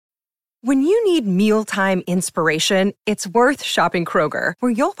When you need mealtime inspiration, it's worth shopping Kroger,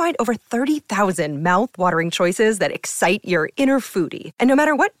 where you'll find over 30,000 mouth-watering choices that excite your inner foodie. And no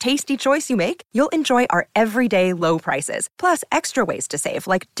matter what tasty choice you make, you'll enjoy our everyday low prices, plus extra ways to save,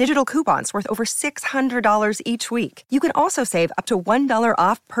 like digital coupons worth over $600 each week. You can also save up to $1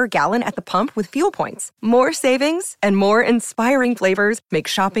 off per gallon at the pump with fuel points. More savings and more inspiring flavors make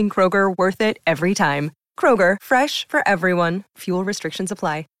shopping Kroger worth it every time. Kroger, fresh for everyone. Fuel restrictions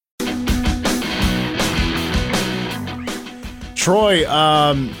apply. Troy,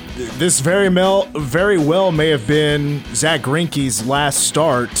 this very well may have been Zach Greinke's last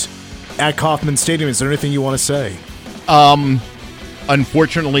start at Kauffman Stadium. Is there anything you want to say?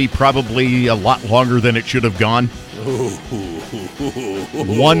 Unfortunately, probably a lot longer than it should have gone.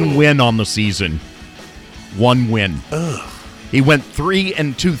 One win on the season. One win. Ugh. He went 3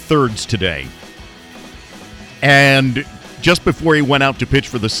 2/3 today. And just before he went out to pitch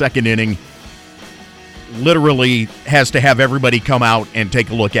for the second inning, literally has to have everybody come out and take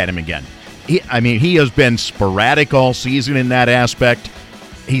a look at him again. He has been sporadic all season in that aspect.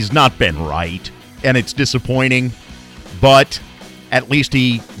 He's not been right, and it's disappointing, but at least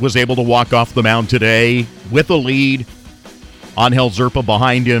he was able to walk off the mound today with a lead. Angel Zerpa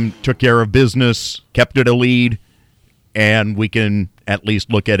behind him took care of business, kept it a lead, and we can at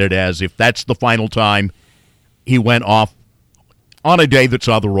least look at it as if that's the final time he went off on a day that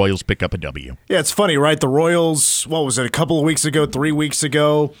saw the Royals pick up a W. Yeah, it's funny, right? The Royals, what was it, a couple of weeks ago, 3 weeks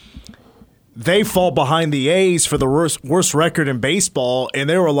ago, they fall behind the A's for the worst record in baseball, and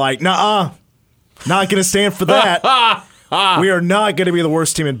they were like, nah, not going to stand for that. We are not going to be the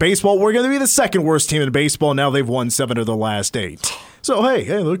worst team in baseball. We're going to be the second worst team in baseball. Now they've won 7 of their last 8. So, hey,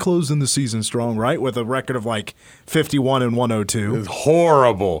 they're closing the season strong, right? With a record of like 51 and 102. It's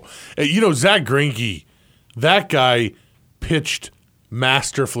horrible. Zach Greinke, that guy pitched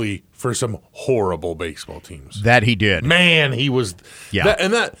masterfully for some horrible baseball teams. That he did. Man, he was. Yeah.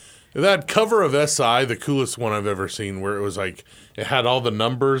 That cover of SI, the coolest one I've ever seen, where it was like it had all the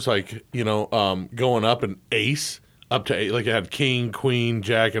numbers going up and ace up to 8, like it had king, queen,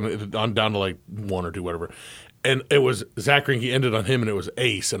 jack, and on down to like 1 or 2, whatever. And it was Zach Greinke ended on him, and it was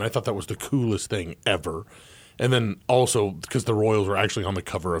ace, and I thought that was the coolest thing ever. And then also because the Royals were actually on the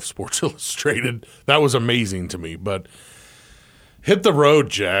cover of Sports Illustrated, that was amazing to me. But hit the road,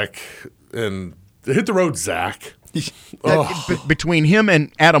 Jack, and hit the road, Zach. Between him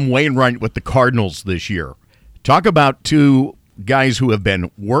and Adam Wainwright with the Cardinals this year, talk about two guys who have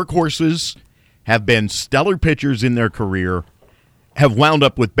been workhorses, have been stellar pitchers in their career, have wound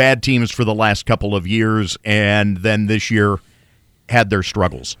up with bad teams for the last couple of years, and then this year had their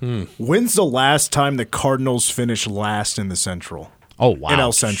struggles. When's the last time the Cardinals finished last in the Central? Oh, wow.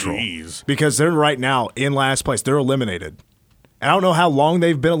 NL Central. Jeez. Because they're right now in last place. They're eliminated. I don't know how long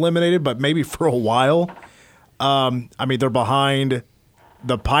they've been eliminated, but maybe for a while. They're behind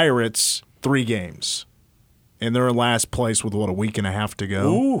the Pirates 3 games. And they're in last place with, a week and a half to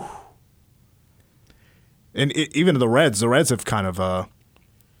go. Ooh. And even the Reds have kind of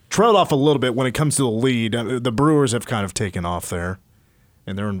trailed off a little bit when it comes to the lead. The Brewers have kind of taken off there,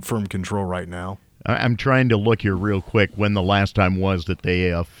 and they're in firm control right now. I'm trying to look here real quick when the last time was that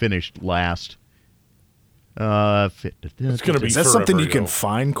they finished last. It's going to be. Is that something you can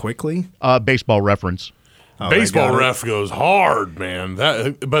find quickly? Baseball Reference. Oh, Baseball ref goes hard, man.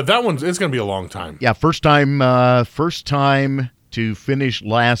 But that one's it's going to be a long time. Yeah, first time to finish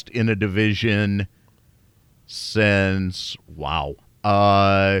last in a division since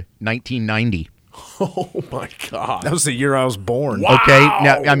 1990. Oh my God, that was the year I was born. Wow.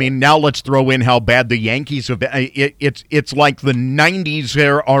 Okay, now let's throw in how bad the Yankees have been. It's like the 90s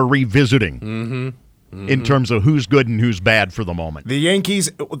there are revisiting. Mm-hmm. In terms of who's good and who's bad for the moment. The Yankees,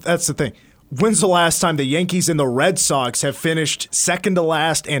 that's the thing. When's the last time the Yankees and the Red Sox have finished second to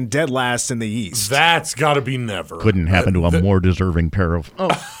last and dead last in the East? That's got to be never. Couldn't happen to a more deserving pair of. Oh,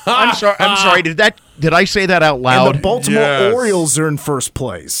 I'm sorry. Did I say that out loud? And the Baltimore Orioles are in first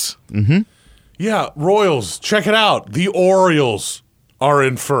place. Mm-hmm. Yeah, Royals. Check it out. The Orioles are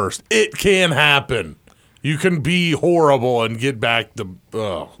in first. It can happen. You can be horrible and get back the.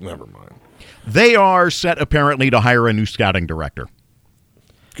 Oh, never mind. They are set, apparently, to hire a new scouting director.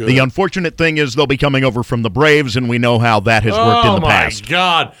 Good. The unfortunate thing is they'll be coming over from the Braves, and we know how that has worked in the past. Oh, my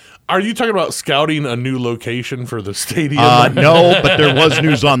God. Are you talking about scouting a new location for the stadium? No, but there was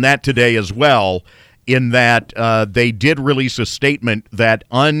news on that today as well, in that they did release a statement that,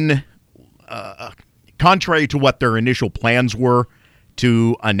 contrary to what their initial plans were,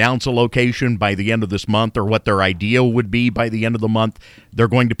 to announce a location by the end of this month or what their idea would be by the end of the month, they're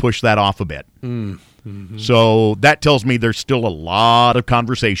going to push that off a bit. So that tells me there's still a lot of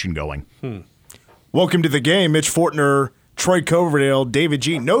conversation going. Welcome to the game. Mitch Fortner, Troy Coverdale, David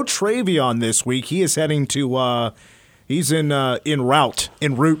G. No Travion this week. He is heading to he's en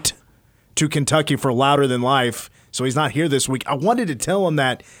route to Kentucky for Louder Than Life. So he's not here this week. I wanted to tell him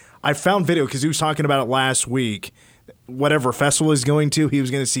that I found video because he was talking about it last week. Whatever festival he's going to, he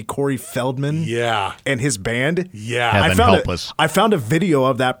was going to see Corey Feldman and his band. Yeah. Heaven help us. I found a video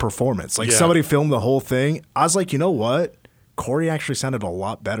of that performance. Like somebody filmed the whole thing. I was like, you know what? Corey actually sounded a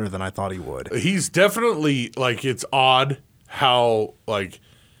lot better than I thought he would. He's definitely, like, it's odd how, like,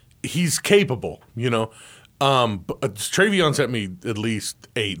 he's capable, you know. Travion sent me at least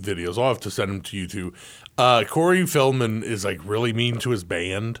 8 videos. I'll have to send them to you too. Corey Feldman is, like, really mean to his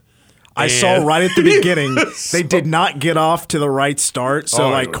band. I saw right at the beginning, they did not get off to the right start.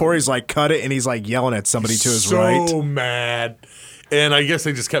 So, Corey's like, cut it, and he's like yelling at somebody to his right. So mad. And I guess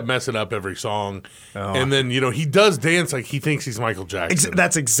they just kept messing up every song. And then, you know, he does dance like he thinks he's Michael Jackson.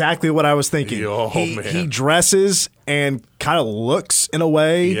 That's exactly what I was thinking. He dresses and kind of looks in a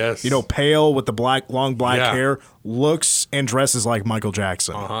way, you know, pale with the long black hair, looks and dresses like Michael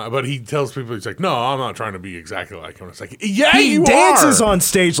Jackson. But he tells people, he's like, no, I'm not trying to be exactly like him. It's like, yeah, he you dances are. on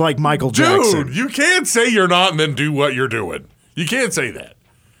stage like Michael Jackson. Dude, you can't say you're not and then do what you're doing. You can't say that.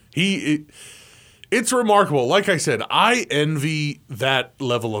 It's remarkable. Like I said, I envy that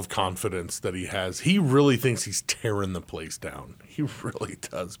level of confidence that he has. He really thinks he's tearing the place down. He really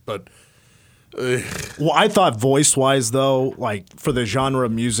does. But well, I thought voice-wise, though, like for the genre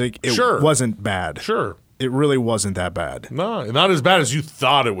of music, it wasn't bad. Sure. It really wasn't that bad. No, not as bad as you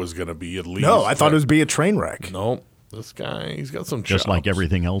thought it was going to be, at least. No, I thought it would be a train wreck. No, this guy, he's got some Just chops. like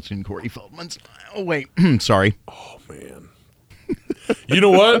everything else in Corey Feldman's. Oh, wait. Sorry. Oh, man. You know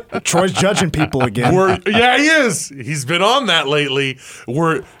what? Troy's judging people again. Yeah, he is. He's been on that lately.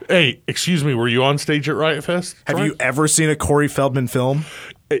 Hey, excuse me, were you on stage at Riot Fest? Have you ever seen a Corey Feldman film?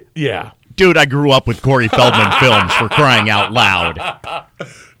 Yeah. Dude, I grew up with Corey Feldman films, for crying out loud.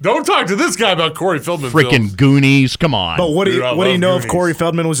 Don't talk to this guy about Corey Feldman films. Freaking Goonies, come on. But what do you know Goonies. if Corey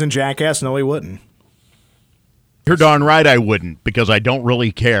Feldman was in Jackass? No, he wouldn't. You're darn right I wouldn't, because I don't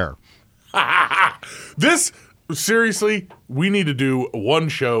really care. Seriously, we need to do one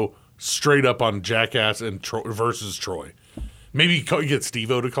show straight up on Jackass and versus Troy. Maybe get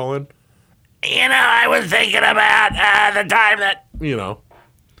Steve-O to call in. You know, I was thinking about the time that, you know,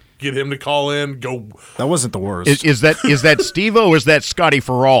 get him to call in. Go. That wasn't the worst. Is that Steve-O or is that Scotty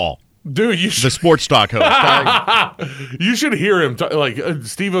Farrall? Dude, the sports talk host. You should hear him.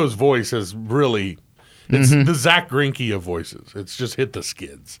 Steve-O's voice has really, it's the Zach Greinke of voices. It's just hit the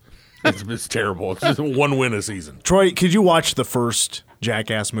skids. It's terrible. It's just one win a season. Troy, could you watch the first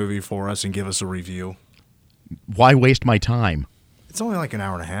Jackass movie for us and give us a review? Why waste my time? It's only like an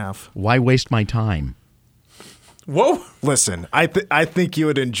hour and a half. Why waste my time? Whoa. Listen, I think you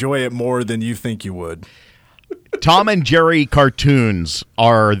would enjoy it more than you think you would. Tom and Jerry cartoons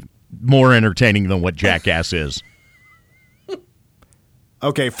are more entertaining than what Jackass is.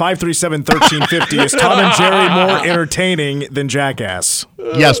 Okay, 537-1350. Is Tom and Jerry more entertaining than Jackass?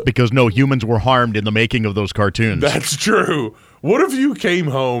 Yes, because no humans were harmed in the making of those cartoons. That's true. What if you came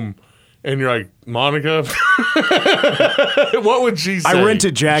home and you're like, Monica? What would she say? I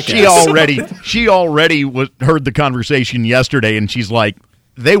rented Jackass. She already heard the conversation yesterday, and she's like,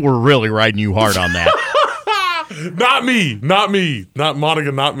 they were really riding you hard on that. Not me. Not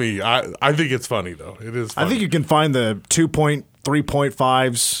Monica, not me. I think it's funny, though. It is funny. I think you can find the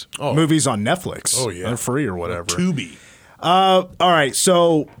 2.3.5s movies on Netflix. Oh, yeah. They're free or whatever. Tubi. All right,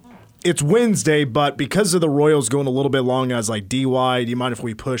 so it's Wednesday, but because of the Royals going a little bit long, I was like, DY, do you mind if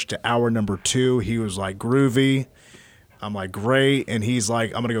we push to hour number 2? He was like, groovy. I'm like, great. And he's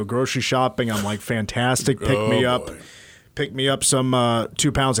like, I'm going to go grocery shopping. I'm like, fantastic. Pick me up some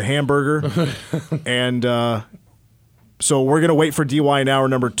 2 pounds of hamburger. And so we're going to wait for DY in hour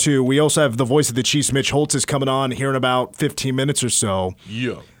number 2. We also have the voice of the Chiefs, Mitch Holtz, is coming on here in about 15 minutes or so.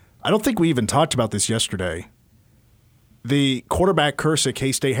 Yeah. I don't think we even talked about this yesterday. The quarterback curse at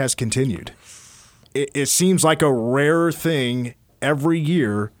K-State has continued. It seems like a rare thing every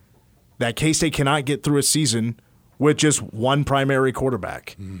year that K-State cannot get through a season with just one primary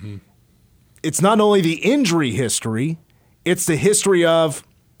quarterback. Mm-hmm. It's not only the injury history, it's the history of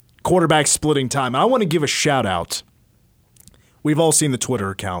quarterback splitting time. And I want to give a shout-out. We've all seen the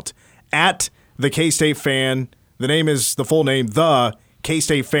Twitter account, at the K-State fan. The full name, the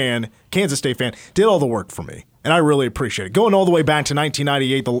K-State fan, Kansas State fan, did all the work for me. And I really appreciate it. Going all the way back to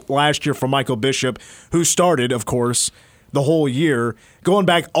 1998, the last year for Michael Bishop, who started, of course, the whole year. Going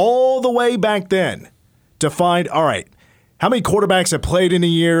back all the way back then to find, all right, How many quarterbacks have played in a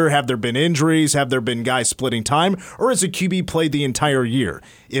year? Have there been injuries? Have there been guys splitting time? Or has a QB played the entire year?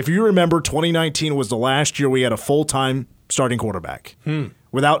 If you remember, 2019 was the last year we had a full-time starting quarterback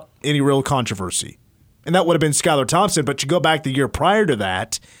without any real controversy. And that would have been Skylar Thompson, but you go back the year prior to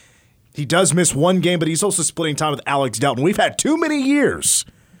that, he does miss one game, but he's also splitting time with Alex Delton. We've had too many years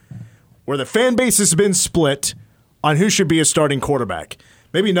where the fan base has been split on who should be a starting quarterback.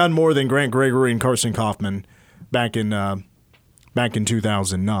 Maybe none more than Grant Gregory and Carson Kaufman back in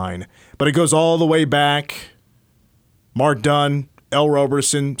 2009. But it goes all the way back. Mark Dunn, L.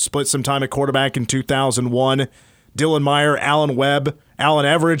 Roberson split some time at quarterback in 2001. Dylan Meyer, Alan Webb, Alan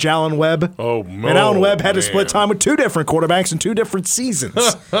Everidge, Alan Webb. Oh, and Alan Webb had to split time with two different quarterbacks in two different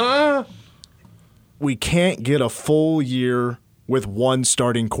seasons. We can't get a full year with one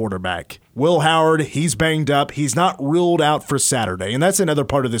starting quarterback. Will Howard, he's banged up. He's not ruled out for Saturday. And that's another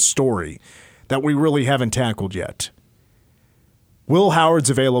part of this story that we really haven't tackled yet. Will Howard's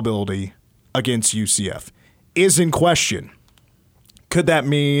availability against UCF is in question. Could that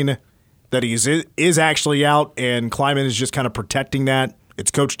mean that he is actually out and Kleiman is just kind of protecting that?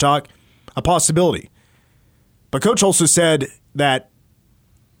 It's coach talk. A possibility. But coach also said that,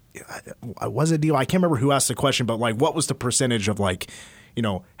 was it Neil? I can't remember who asked the question, but like, what was the percentage of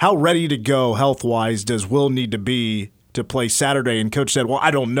how ready to go health-wise does Will need to be to play Saturday? And coach said, well,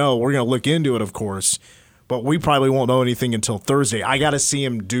 I don't know. We're going to look into it, of course, but we probably won't know anything until Thursday. I got to see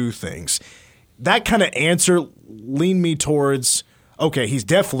him do things. That kind of answer leaned me towards, okay, he's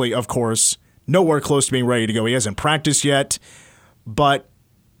definitely, of course, nowhere close to being ready to go. He hasn't practiced yet, but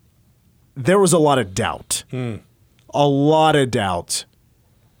there was a lot of doubt. A lot of doubt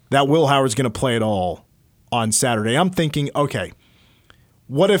that Will Howard's going to play at all on Saturday. I'm thinking, okay,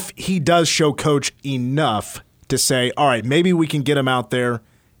 what if he does show coach enough to say, all right, maybe we can get him out there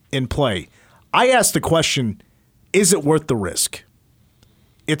and play? I asked the question, is it worth the risk?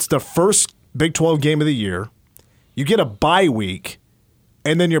 It's the first Big 12 game of the year. You get a bye week,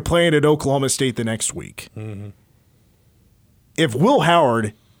 and then you're playing at Oklahoma State the next week. If Will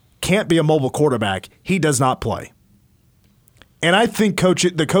Howard can't be a mobile quarterback, he does not play. And I think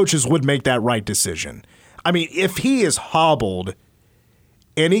the coaches would make that right decision. I mean, if he is hobbled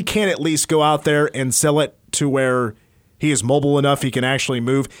and he can't at least go out there and sell it to where he is mobile enough he can actually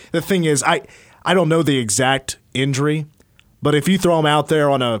move. The thing is, I don't know the exact injury, but if you throw him out there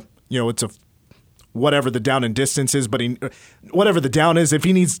on it's a whatever the down and distance is, but whatever the down is, if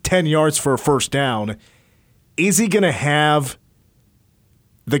he needs 10 yards for a first down, is he going to have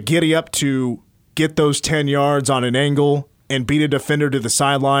the giddy up to get those 10 yards on an angle and beat a defender to the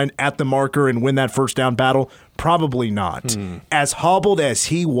sideline at the marker and win that first down battle? Probably not. As hobbled as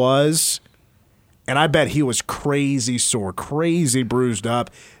he was, and I bet he was crazy sore, crazy bruised up.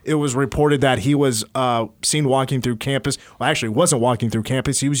 It was reported that he was seen walking through campus. Well, actually, he wasn't walking through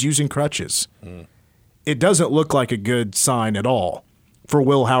campus. He was using crutches. It doesn't look like a good sign at all for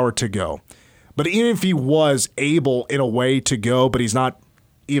Will Howard to go. But even if he was able in a way to go, but he's not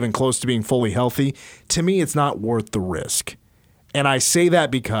even close to being fully healthy, to me it's not worth the risk. And I say that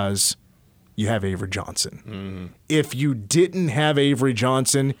because you have Avery Johnson. If you didn't have Avery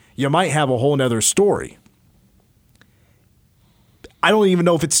Johnson, you might have a whole nother story. I don't even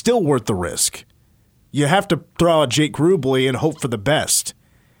know if it's still worth the risk. You have to throw out Jake Rubley and hope for the best.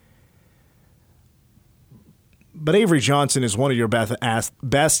 But Avery Johnson is one of your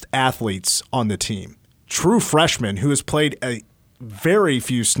best athletes on the team. True freshman who has played a very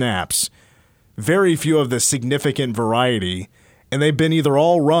few snaps, very few of the significant variety, and they've been either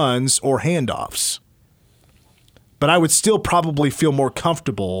all runs or handoffs. But I would still probably feel more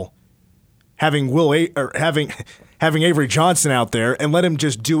comfortable having having Avery Johnson out there and let him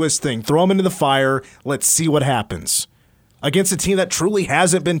just do his thing. Throw him into the fire. Let's see what happens against a team that truly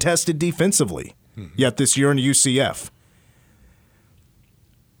hasn't been tested defensively yet this year in UCF.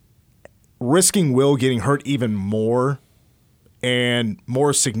 Risking Will getting hurt even more and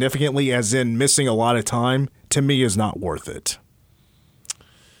more significantly, as in missing a lot of time, to me is not worth it.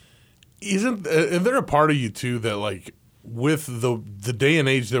 Is there a part of you too that, like, with the day and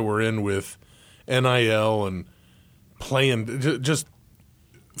age that we're in with NIL and playing, just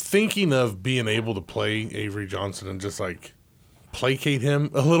thinking of being able to play Avery Johnson and just like placate him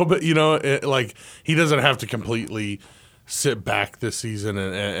a little bit, like he doesn't have to completely sit back this season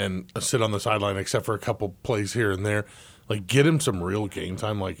and sit on the sideline except for a couple plays here and there. Like, get him some real game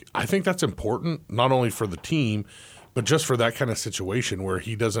time. Like, I think that's important, not only for the team, but just for that kind of situation where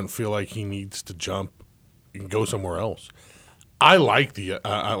he doesn't feel like he needs to jump and go somewhere else. I like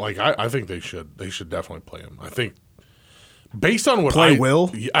I think they should definitely play him. I think based on what play Will,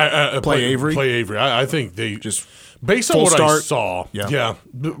 play Avery. I think they just Based on Full what start. I saw, Yeah.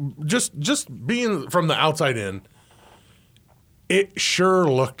 Just being from the outside in, it sure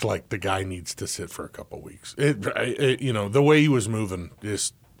looked like the guy needs to sit for a couple weeks. The way he was moving,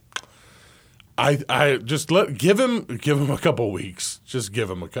 I just give him a couple weeks. Just give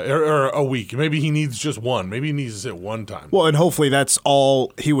him or a week. Maybe he needs just one. Maybe he needs to sit one time. Well, and hopefully that's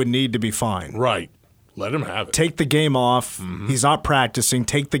all he would need to be fine. Right. Let him have it. Take the game off. Mm-hmm. He's not practicing.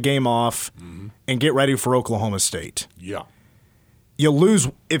 Take the game off and get ready for Oklahoma State. Yeah.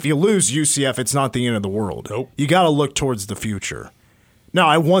 If you lose UCF, it's not the end of the world. Nope. You got to look towards the future. Now,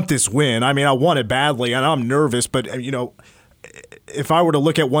 I want this win. I mean, I want it badly, and I'm nervous. But if I were to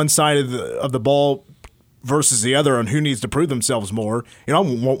look at one side of the ball versus the other on who needs to prove themselves more,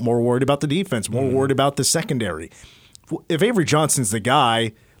 I'm more worried about the defense, more worried about the secondary. If Avery Johnson's the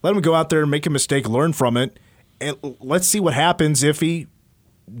guy, let him go out there and make a mistake, learn from it, and let's see what happens if he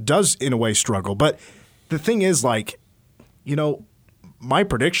does, in a way, struggle. But the thing is, my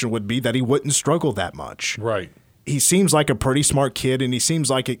prediction would be that he wouldn't struggle that much. Right. He seems like a pretty smart kid, and he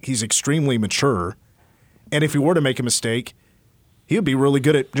seems like he's extremely mature. And if he were to make a mistake, he would be really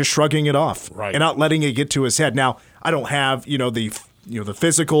good at just shrugging it off and not letting it get to his head. Now, I don't have the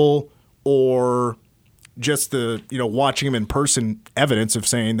physical or just the watching him in person evidence of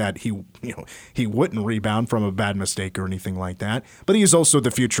saying that he wouldn't rebound from a bad mistake or anything like that. But he is also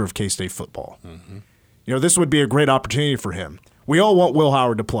the future of K-State football. Mm-hmm. This would be a great opportunity for him. We all want Will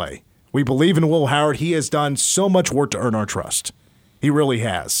Howard to play. We believe in Will Howard. He has done so much work to earn our trust. He really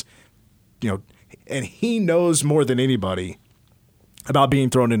has. And he knows more than anybody about being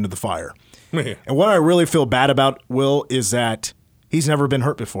thrown into the fire. And what I really feel bad about Will is that he's never been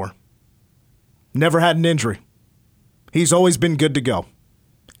hurt before. Never had an injury. He's always been good to go.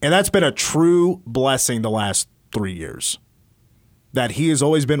 And that's been a true blessing the last 3 years. That he has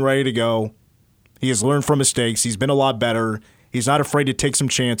always been ready to go. He has learned from mistakes. He's been a lot better. He's not afraid to take some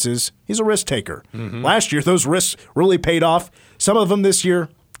chances. He's a risk taker. Mm-hmm. Last year, those risks really paid off. Some of them this year,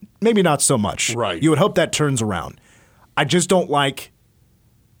 maybe not so much. Right. You would hope that turns around. I just don't like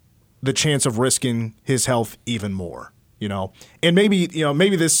the chance of risking his health even more. And maybe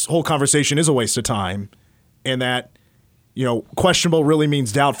this whole conversation is a waste of time, and that questionable really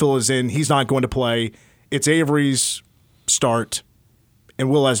means doubtful, as in he's not going to play. It's Avery's start,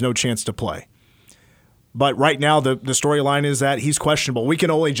 and Will has no chance to play. But right now, the storyline is that he's questionable. We can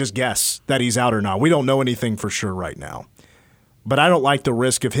only just guess that he's out or not. We don't know anything for sure right now. But I don't like the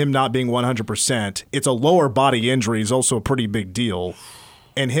risk of him not being 100%. It's a lower body injury is also a pretty big deal,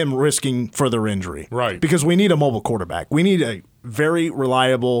 and him risking further injury. Right. Because we need a mobile quarterback. We need a very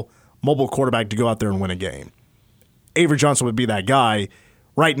reliable mobile quarterback to go out there and win a game. Avery Johnson would be that guy.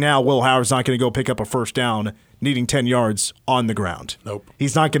 Right now, Will Howard's not going to go pick up a first down needing 10 yards on the ground. Nope.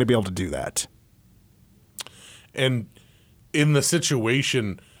 He's not going to be able to do that. And in the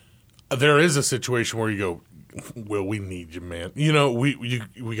situation, there is a situation where you go, Will, we need you, man.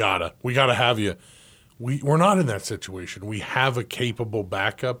 We gotta have you. We're not in that situation. We have a capable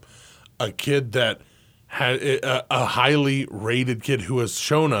backup, a kid that had a highly rated kid who has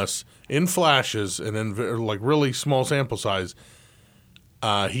shown us in flashes and in really small sample size,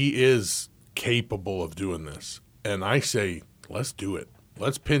 he is capable of doing this. And I say, let's do it.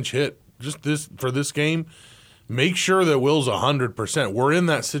 Let's pinch hit for this game. Make sure that Will's 100%. We're in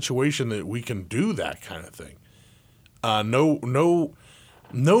that situation that we can do that kind of thing. No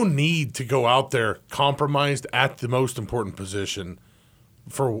need to go out there compromised at the most important position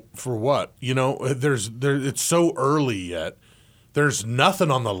for what? It's so early yet. There's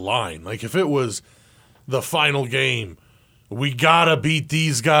nothing on the line. Like if it was the final game, we gotta beat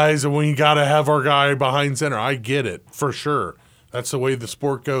these guys and we gotta have our guy behind center. I get it for sure. That's the way the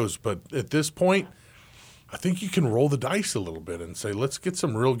sport goes. But at this point, I think you can roll the dice a little bit and say, let's get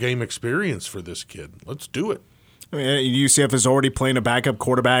some real game experience for this kid. Let's do it. I mean, UCF is already playing a backup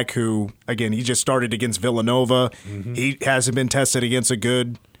quarterback who, again, he just started against Villanova. Mm-hmm. He hasn't been tested against a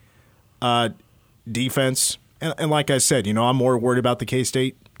good defense. And like I said, I'm more worried about the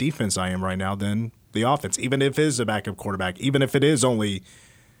K-State defense I am right now than the offense, even if it is a backup quarterback, even if it is only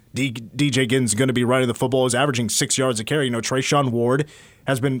DJ Giddens going to be running the football, is averaging 6 yards a carry. Trayshawn Ward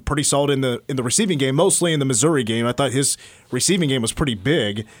has been pretty solid in the receiving game, mostly in the Missouri game. I thought his receiving game was pretty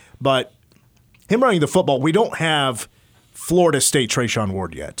big, but him running the football, we don't have Florida State Trayshawn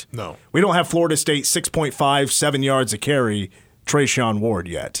Ward yet. No. We don't have Florida State 6.5, 7 yards a carry Trayshawn Ward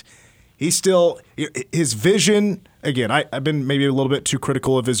yet. He's still – his vision – again, I've been maybe a little bit too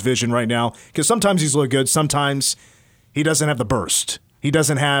critical of his vision right now because sometimes he's look good. Sometimes he doesn't have the burst. He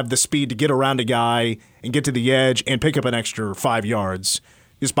doesn't have the speed to get around a guy and get to the edge and pick up an extra 5 yards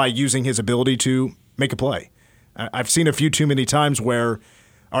just by using his ability to make a play. I've seen a few too many times where,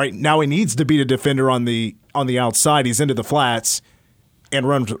 all right, now he needs to beat a defender on the outside. He's into the flats and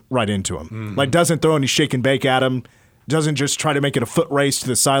runs right into him. Mm-hmm. Like, doesn't throw any shake and bake at him. Doesn't just try to make it a foot race to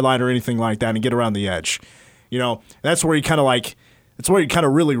the sideline or anything like that and get around the edge. That's where you kind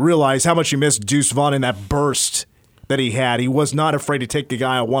of really realize how much you missed Deuce Vaughn in that burst that he had. He was not afraid to take the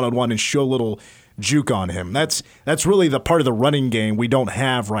guy a one-on-one and show a little juke on him. That's really the part of the running game we don't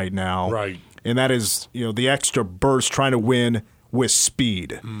have right now. Right. And that is, the extra burst, trying to win with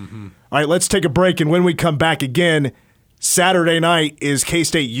speed. Mm-hmm. All right, let's take a break, and when we come back again, Saturday night is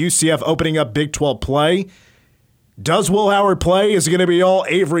K-State UCF opening up Big 12 play. Does Will Howard play? Is it going to be all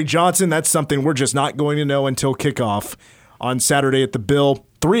Avery Johnson? That's something we're just not going to know until kickoff on Saturday at the Bill,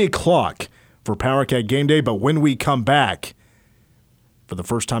 3 o'clock for Power Cat Game Day. But when we come back, for the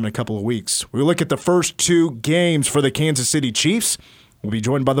first time in a couple of weeks, we look at the first 2 games for the Kansas City Chiefs. We'll be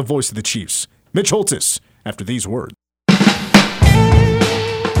joined by the voice of the Chiefs, Mitch Holthus, after these words.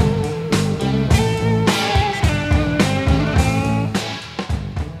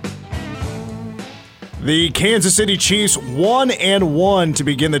 The Kansas City Chiefs 1-1 to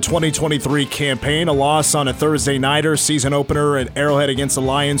begin the 2023 campaign. A loss on a Thursday nighter, season opener at Arrowhead against the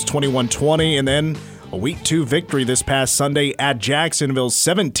Lions 21-20, and then a Week 2 victory this past Sunday at Jacksonville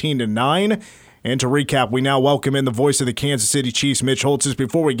 17-9. And to recap, we now welcome in the voice of the Kansas City Chiefs, Mitch Holthus.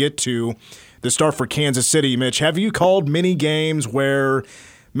 Before we get to the start for Kansas City, Mitch, have you called many games where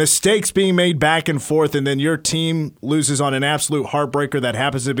mistakes being made back and forth and then your team loses on an absolute heartbreaker that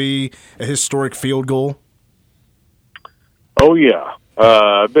happens to be a historic field goal? Oh, yeah.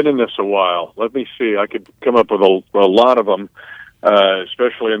 I've been in this a while. Let me see. I could come up with a lot of them,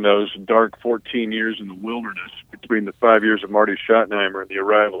 especially in those dark 14 years in the wilderness between the 5 years of Marty Schottenheimer and the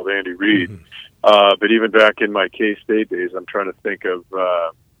arrival of Andy Reid. Mm-hmm. But even back in my K-State days, I'm trying to think of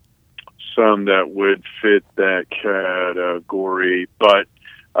some that would fit that category. But,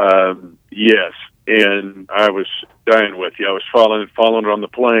 yes, and I was dying with you. I was following it on the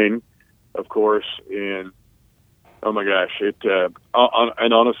plane, of course, and oh my gosh,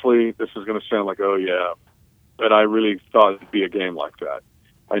 and honestly, this is going to sound like, oh yeah, but I really thought it'd be a game like that.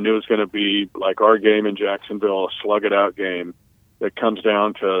 I knew it was going to be like our game in Jacksonville, a slug-it-out game that comes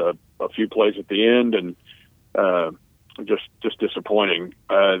down to a few plays at the end, and just disappointing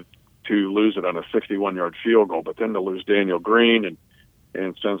to lose it on a 61-yard field goal, but then to lose Daniel Green, and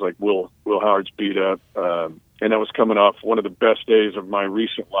it sounds like Will Howard's beat up. And that was coming off one of the best days of my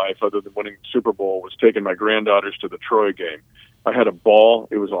recent life, other than winning the Super Bowl, was taking my granddaughters to the Troy game. I had a ball.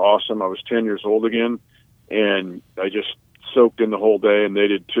 It was awesome. I was 10 years old again, and I just soaked in the whole day, and they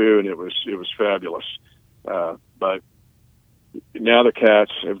did too, and it was fabulous. But now the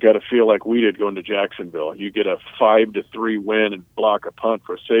Cats have got to feel like we did going to Jacksonville. You get a 5-3 win and block a punt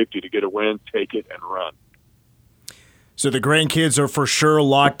for safety to get a win, take it, and run. So the grandkids are for sure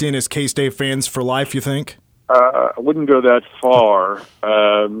locked in as K-State fans for life, you think? I wouldn't go that far.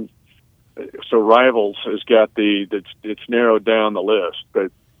 So Rivals has got it's narrowed down the list, but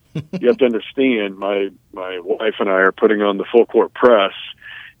you have to understand my wife and I are putting on the full court press,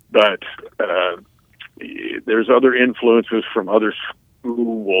 but there's other influences from other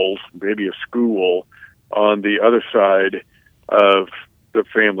schools, maybe a school on the other side of the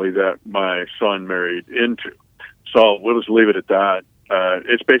family that my son married into. So we'll just leave it at that.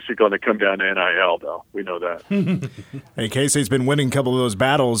 It's basically going to come down to NIL, though. We know that. Hey, K-State's been winning a couple of those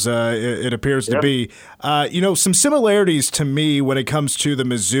battles, it appears to be. Some similarities to me when it comes to the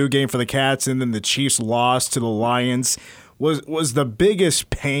Mizzou game for the Cats and then the Chiefs' loss to the Lions. Was the biggest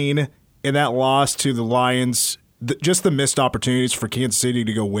pain in that loss to the Lions just the missed opportunities for Kansas City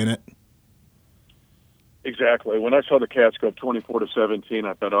to go win it? Exactly. When I saw the Cats go up 24-17,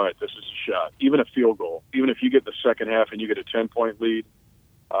 I thought, all right, this is a shot. Even a field goal, even if you get the second half and you get a 10-point lead,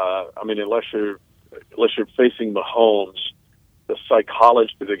 unless you're facing Mahomes, the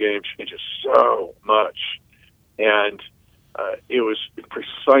psychology of the game changes so much. And it was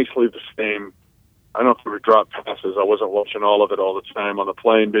precisely the same. I don't know if there were drop passes. I wasn't watching all of it all the time on the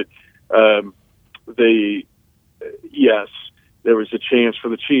plane, but yes, there was a chance for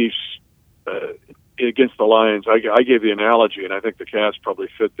the Chiefs against the Lions. I gave the analogy, and I think the Cats probably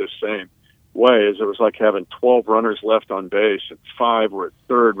fit this same way, is it was like having 12 runners left on base, and 5 were at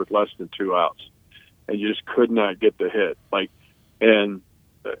third with less than 2 outs, and you just could not get the hit. But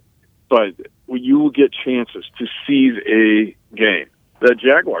you will get chances to seize a game. The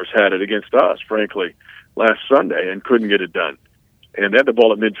Jaguars had it against us, frankly, last Sunday, and couldn't get it done. And they had the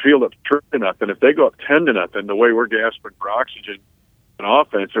ball at midfield up 3-0. If they go up 10-0, the way we're gasping for oxygen on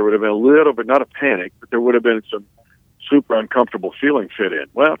offense, there would have been a little bit, not a panic, but there would have been some super uncomfortable feeling fit in.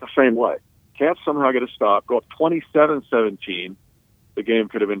 Well, the same way. Cats somehow get a stop, go up 27-17. The game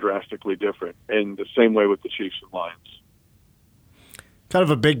could have been drastically different. And the same way with the Chiefs and Lions. Kind of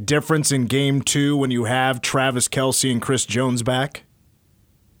a big difference in Game 2 when you have Travis Kelce and Chris Jones back?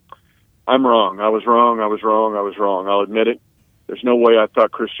 I'm wrong. I was wrong. I'll admit it. There's no way I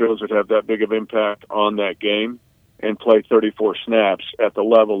thought Chris Jones would have that big of impact on that game and play 34 snaps at the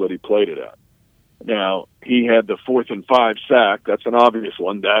level that he played it at. Now, he had the 4th and 5 sack. That's an obvious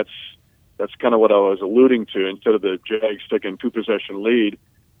one. That's kind of what I was alluding to. Instead of the Jags taking 2-possession lead,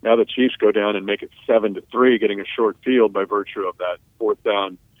 now the Chiefs go down and make it 7-3, getting a short field by virtue of that 4th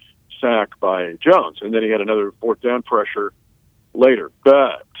down sack by Jones. And then he had another 4th down pressure later.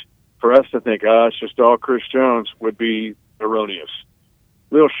 But for us to think, it's just all Chris Jones would be erroneous.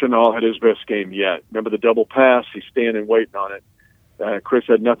 Lil Chenal had his best game yet. Remember the double pass? He's standing waiting on it. Chris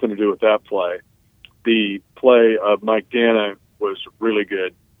had nothing to do with that play. The play of Mike Dana was really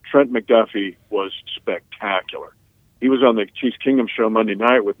good. Trent McDuffie was spectacular. He was on the Chiefs Kingdom show Monday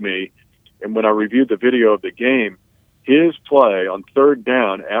night with me, and when I reviewed the video of the game, his play on 3rd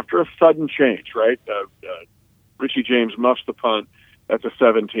down, after a sudden change, right? Richie James muffs the punt. That's a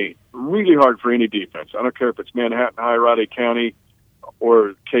 17. Really hard for any defense. I don't care if it's Manhattan High, Raleigh County,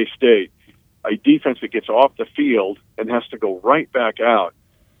 or K-State. A defense that gets off the field and has to go right back out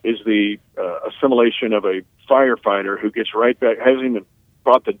is the assimilation of a firefighter who gets right back, hasn't even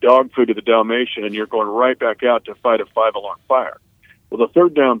brought the dog food to the Dalmatian, and you're going right back out to fight a 5-alarm fire. Well, the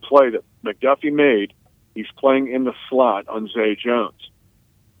 3rd down play that McDuffie made, he's playing in the slot on Zay Jones.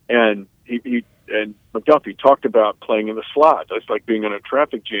 And and McDuffie talked about playing in the slot. That's like being in a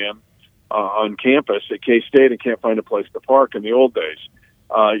traffic jam on campus at K-State and can't find a place to park in the old days.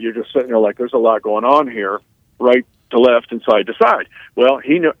 You're just sitting there like, there's a lot going on here, right to left and side to side. Well,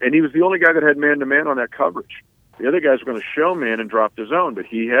 he was the only guy that had man-to-man on that coverage. The other guys were going to show man and drop the zone, but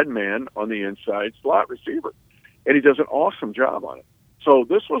he had man on the inside slot receiver, and he does an awesome job on it. So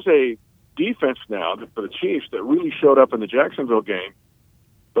this was a defense now for the Chiefs that really showed up in the Jacksonville game.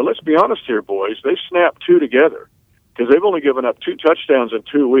 But let's be honest here, boys. They snapped 2 together because they've only given up 2 touchdowns in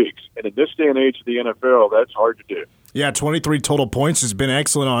 2 weeks, and in this day and age of the NFL, that's hard to do. Yeah, 23 total points has been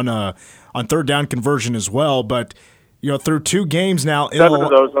excellent on 3rd down conversion as well. But through 2 games now, 7 of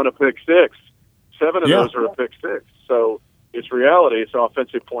those on a pick 6. 7 of those are a pick 6. So it's reality. It's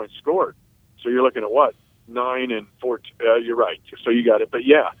offensive points scored. So you're looking at what? 9 and 14. You're right. So you got it. But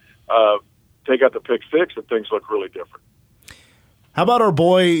take out the pick 6 and things look really different. How about our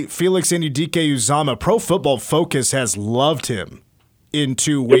boy Felix Anudike-Uzomah? Pro Football Focus has loved him in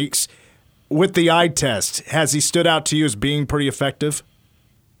 2 weeks. With the eye test, has he stood out to you as being pretty effective?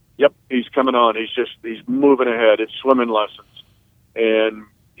 Yep, he's coming on. He's moving ahead. It's swimming lessons. And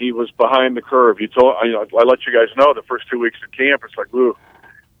he was behind the curve. I let you guys know the first 2 weeks of camp, it's like, ooh,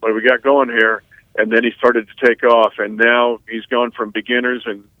 what do we got going here? And then he started to take off, and now he's gone from beginners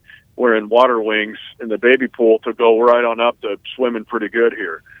and wearing water wings in the baby pool to go right on up to swimming pretty good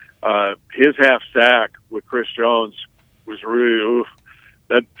here. His half sack with Chris Jones was really, oof.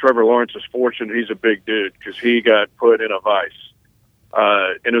 That Trevor Lawrence is fortunate he's a big dude because he got put in a vice.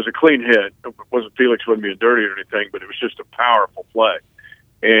 And it was a clean hit. Felix wasn't being dirty or anything, but it was just a powerful play.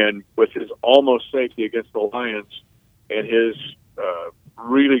 And with his almost safety against the Lions and his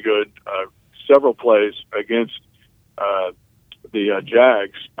really good several plays against the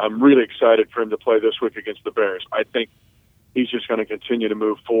Jags, I'm really excited for him to play this week against the Bears. I think he's just going to continue to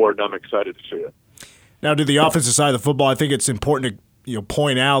move forward, and I'm excited to see it. Now, to the offensive side of the football, I think it's important to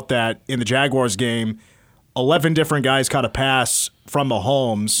point out that in the Jaguars game, 11 different guys caught a pass from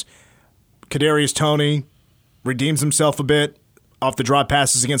Mahomes. Kadarius Toney redeems himself a bit off the drop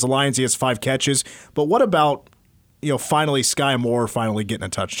passes against the Lions. He has 5 catches. But what about, finally Sky Moore finally getting a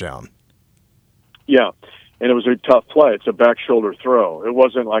touchdown? Yeah, and it was a tough play. It's a back shoulder throw. It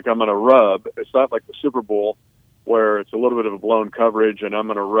wasn't like I'm going to rub. It's not like the Super Bowl where it's a little bit of a blown coverage and I'm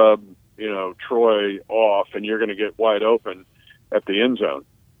going to rub, Troy off and you're going to get wide open at the end zone.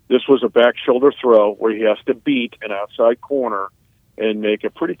 This was a back shoulder throw where he has to beat an outside corner and make a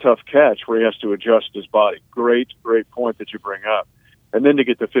pretty tough catch where he has to adjust his body. Great point that you bring up. And then to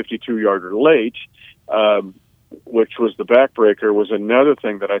get the 52-yarder late, which was the backbreaker, was another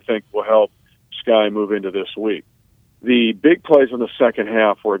thing that I think will help Sky move into this week. The big plays in the second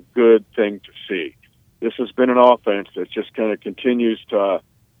half were a good thing to see. This has been an offense that just kind of continues to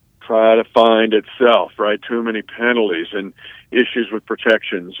try to find itself, right? Too many penalties and issues with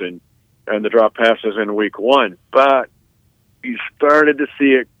protections and the drop passes in week 1. But you started to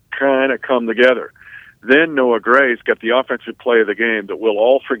see it kind of come together. Then Noah Gray's got the offensive play of the game that we'll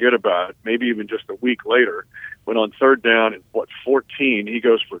all forget about, maybe even just a week later, when on third down and 14, he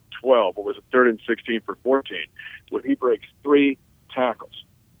goes for 12, or was it third and 16 for 14, when he breaks 3 tackles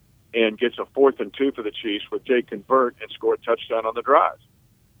and gets a 4th and 2 for the Chiefs with Jake convert and score a touchdown on the drive.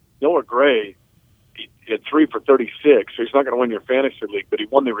 Noah Gray had 3 for 36, so he's not going to win your fantasy league, but he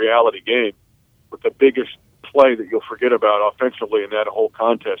won the reality game with the biggest play that you'll forget about offensively in that whole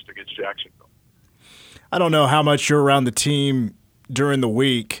contest against Jacksonville. I don't know how much you're around the team during the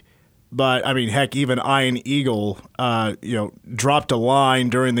week, but, I mean, heck, even Ian Eagle, dropped a line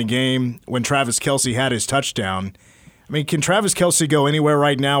during the game when Travis Kelce had his touchdown. I mean, can Travis Kelce go anywhere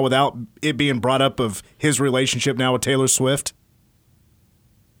right now without it being brought up of his relationship now with Taylor Swift?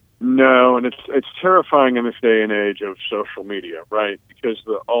 No, and it's terrifying in this day and age of social media, right? Because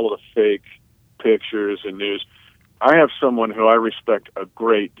all of the fake pictures and news. I have someone who I respect a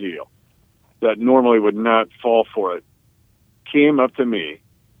great deal that normally would not fall for it, came up to me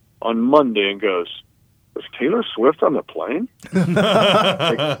on Monday and goes, "Was Taylor Swift on the plane?"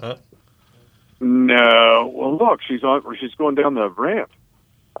 Like, no. Well, look, she's going down the ramp.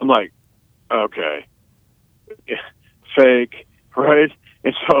 I'm like, okay, fake, right?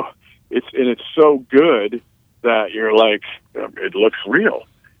 And so it's so good that you're like, it looks real.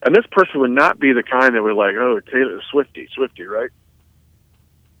 And this person would not be the kind that would like, oh, Taylor Swifty, right?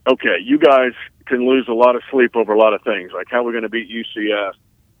 Okay, you guys can lose a lot of sleep over a lot of things, like how are we going to beat UCF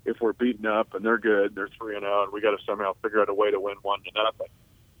if we're beaten up and they're good, they're 3-0, and we got to somehow figure out a way to win 1-0.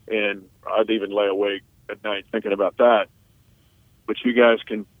 And I'd even lay awake at night thinking about that. But you guys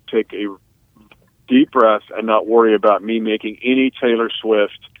can take a deep breath and not worry about me making any Taylor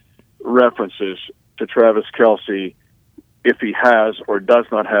Swift references to Travis Kelce if he has or does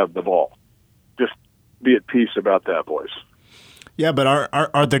not have the ball. Just be at peace about that, boys. Yeah, but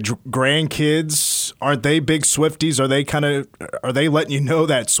are the grandkids, aren't they big Swifties? Are they letting you know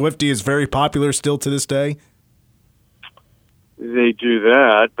that Swiftie is very popular still to this day? They do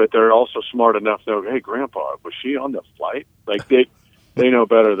that, but they're also smart enough to know, hey, Grandpa, was she on the flight? Like they know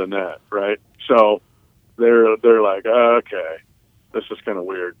better than that, right? So they're like, okay, this is kind of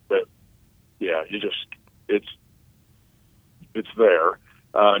weird, but yeah, it's there.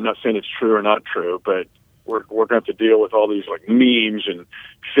 I'm not saying it's true or not true, but we're going to have to deal with all these like memes and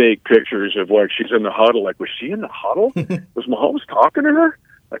fake pictures of like she's in the huddle. Like, was she in the huddle? Was Mahomes talking to her?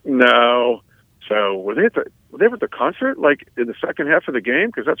 Like, no. So were they at the concert like in the second half of the game?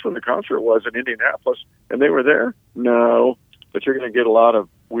 Because that's when the concert was in Indianapolis, and they were there. No, but you're going to get a lot of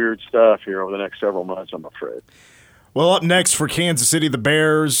weird stuff here over the next several months, I'm afraid. Well, up next for Kansas City, the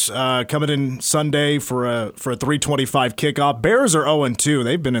Bears coming in Sunday for a 3:25 kickoff. Bears are 0-2.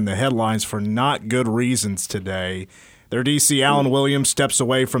 They've been in the headlines for not good reasons today. Their DC, Alan Williams, steps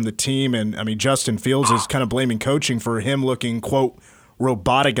away from the team, and I mean Justin Fields is kind of blaming coaching for him looking, quote,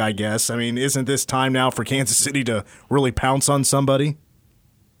 robotic, I guess. I mean, isn't this time now for Kansas City to really pounce on somebody?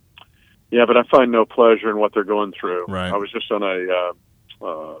 Yeah, but I find no pleasure in what they're going through. Right. I was just on a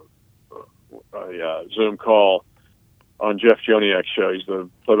Zoom call on Jeff Joniak's show. He's the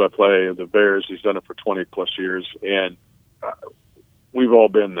play-by-play of the Bears. He's done it for 20-plus years, and we've all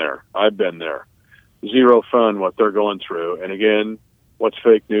been there. I've been there. Zero fun what they're going through. And, again, what's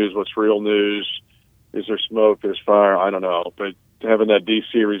fake news, what's real news? Is there smoke, there's fire? I don't know. But having that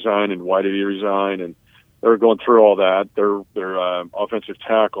D.C. resign and why did he resign, and they're going through all that. Their offensive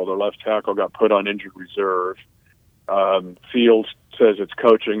tackle, their left tackle, got put on injured reserve. Fields says it's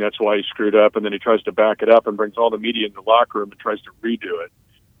coaching, that's why he screwed up, and then he tries to back it up and brings all the media in the locker room and tries to redo it.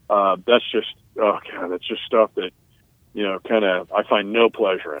 That's just stuff that, kind of, I find no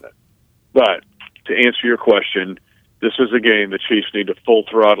pleasure in it. But to answer your question, this is a game the Chiefs need to full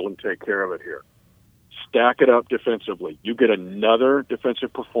throttle and take care of it here. Stack it up defensively. You get another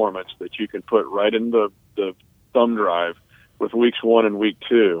defensive performance that you can put right in the thumb drive with weeks 1 and week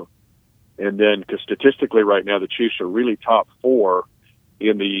 2. And then, because statistically right now the Chiefs are really top 4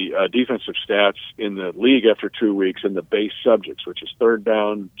 in the defensive stats in the league after 2 weeks in the base subjects, which is third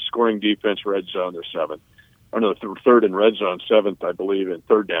down, scoring defense, red zone, they're 7th. Oh, no, third in red zone, 7th, I believe, in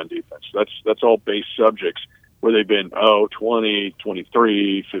third down defense. That's all base subjects where they've been 20,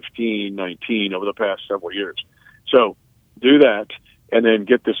 23, 15, 19 over the past several years. So do that and then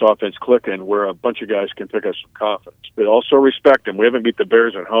get this offense clicking where a bunch of guys can pick up some confidence. But also respect them. We haven't beat the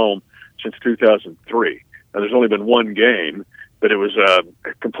Bears at home since 2003. Now, there's only been one game, but it was a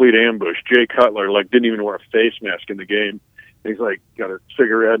complete ambush. Jay Cutler didn't even wear a face mask in the game. He's got a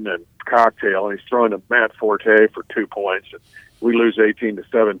cigarette and a cocktail, and he's throwing to Matt Forte for 2 points. And we lose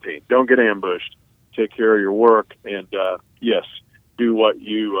 18-17. Don't get ambushed. Take care of your work, and yes, do what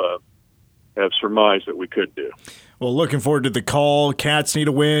you have surmised that we could do. Well, looking forward to the call. Cats need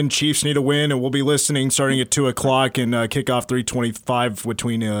a win, Chiefs need a win, and we'll be listening starting at 2 o'clock and kickoff 3:25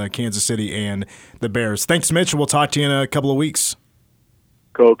 between Kansas City and the Bears. Thanks, Mitch. We'll talk to you in a couple of weeks.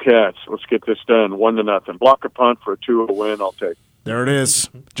 Go Cats. Let's get this done. 1-0. Block a punt for a 2-0 win. I'll take it. There it is.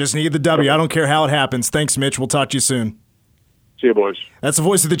 Just need the W. I don't care how it happens. Thanks, Mitch. We'll talk to you soon. See you, boys. That's the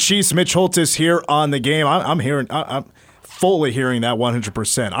voice of the Chiefs, Mitch Holthus, here on the game. I'm fully hearing that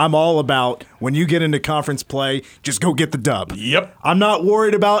 100%. I'm all about when you get into conference play, just go get the dub. Yep. I'm not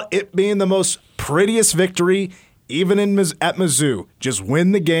worried about it being the most prettiest victory, even at Mizzou. Just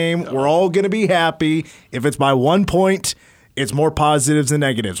win the game. We're all going to be happy. If it's by 1 point, it's more positives than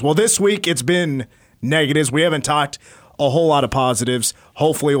negatives. Well, this week it's been negatives. We haven't talked a whole lot of positives.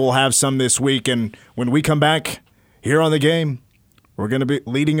 Hopefully we'll have some this week. And when we come back here on the game, we're going to be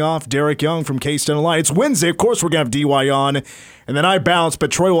leading off Derek Young from K-State Online. It's Wednesday. Of course, we're going to have DY on. And then I bounce,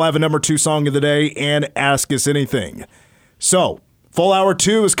 but Troy will have a number 2 song of the day and Ask Us Anything. So, full hour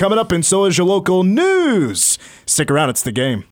 2 is coming up, and so is your local news. Stick around. It's the game.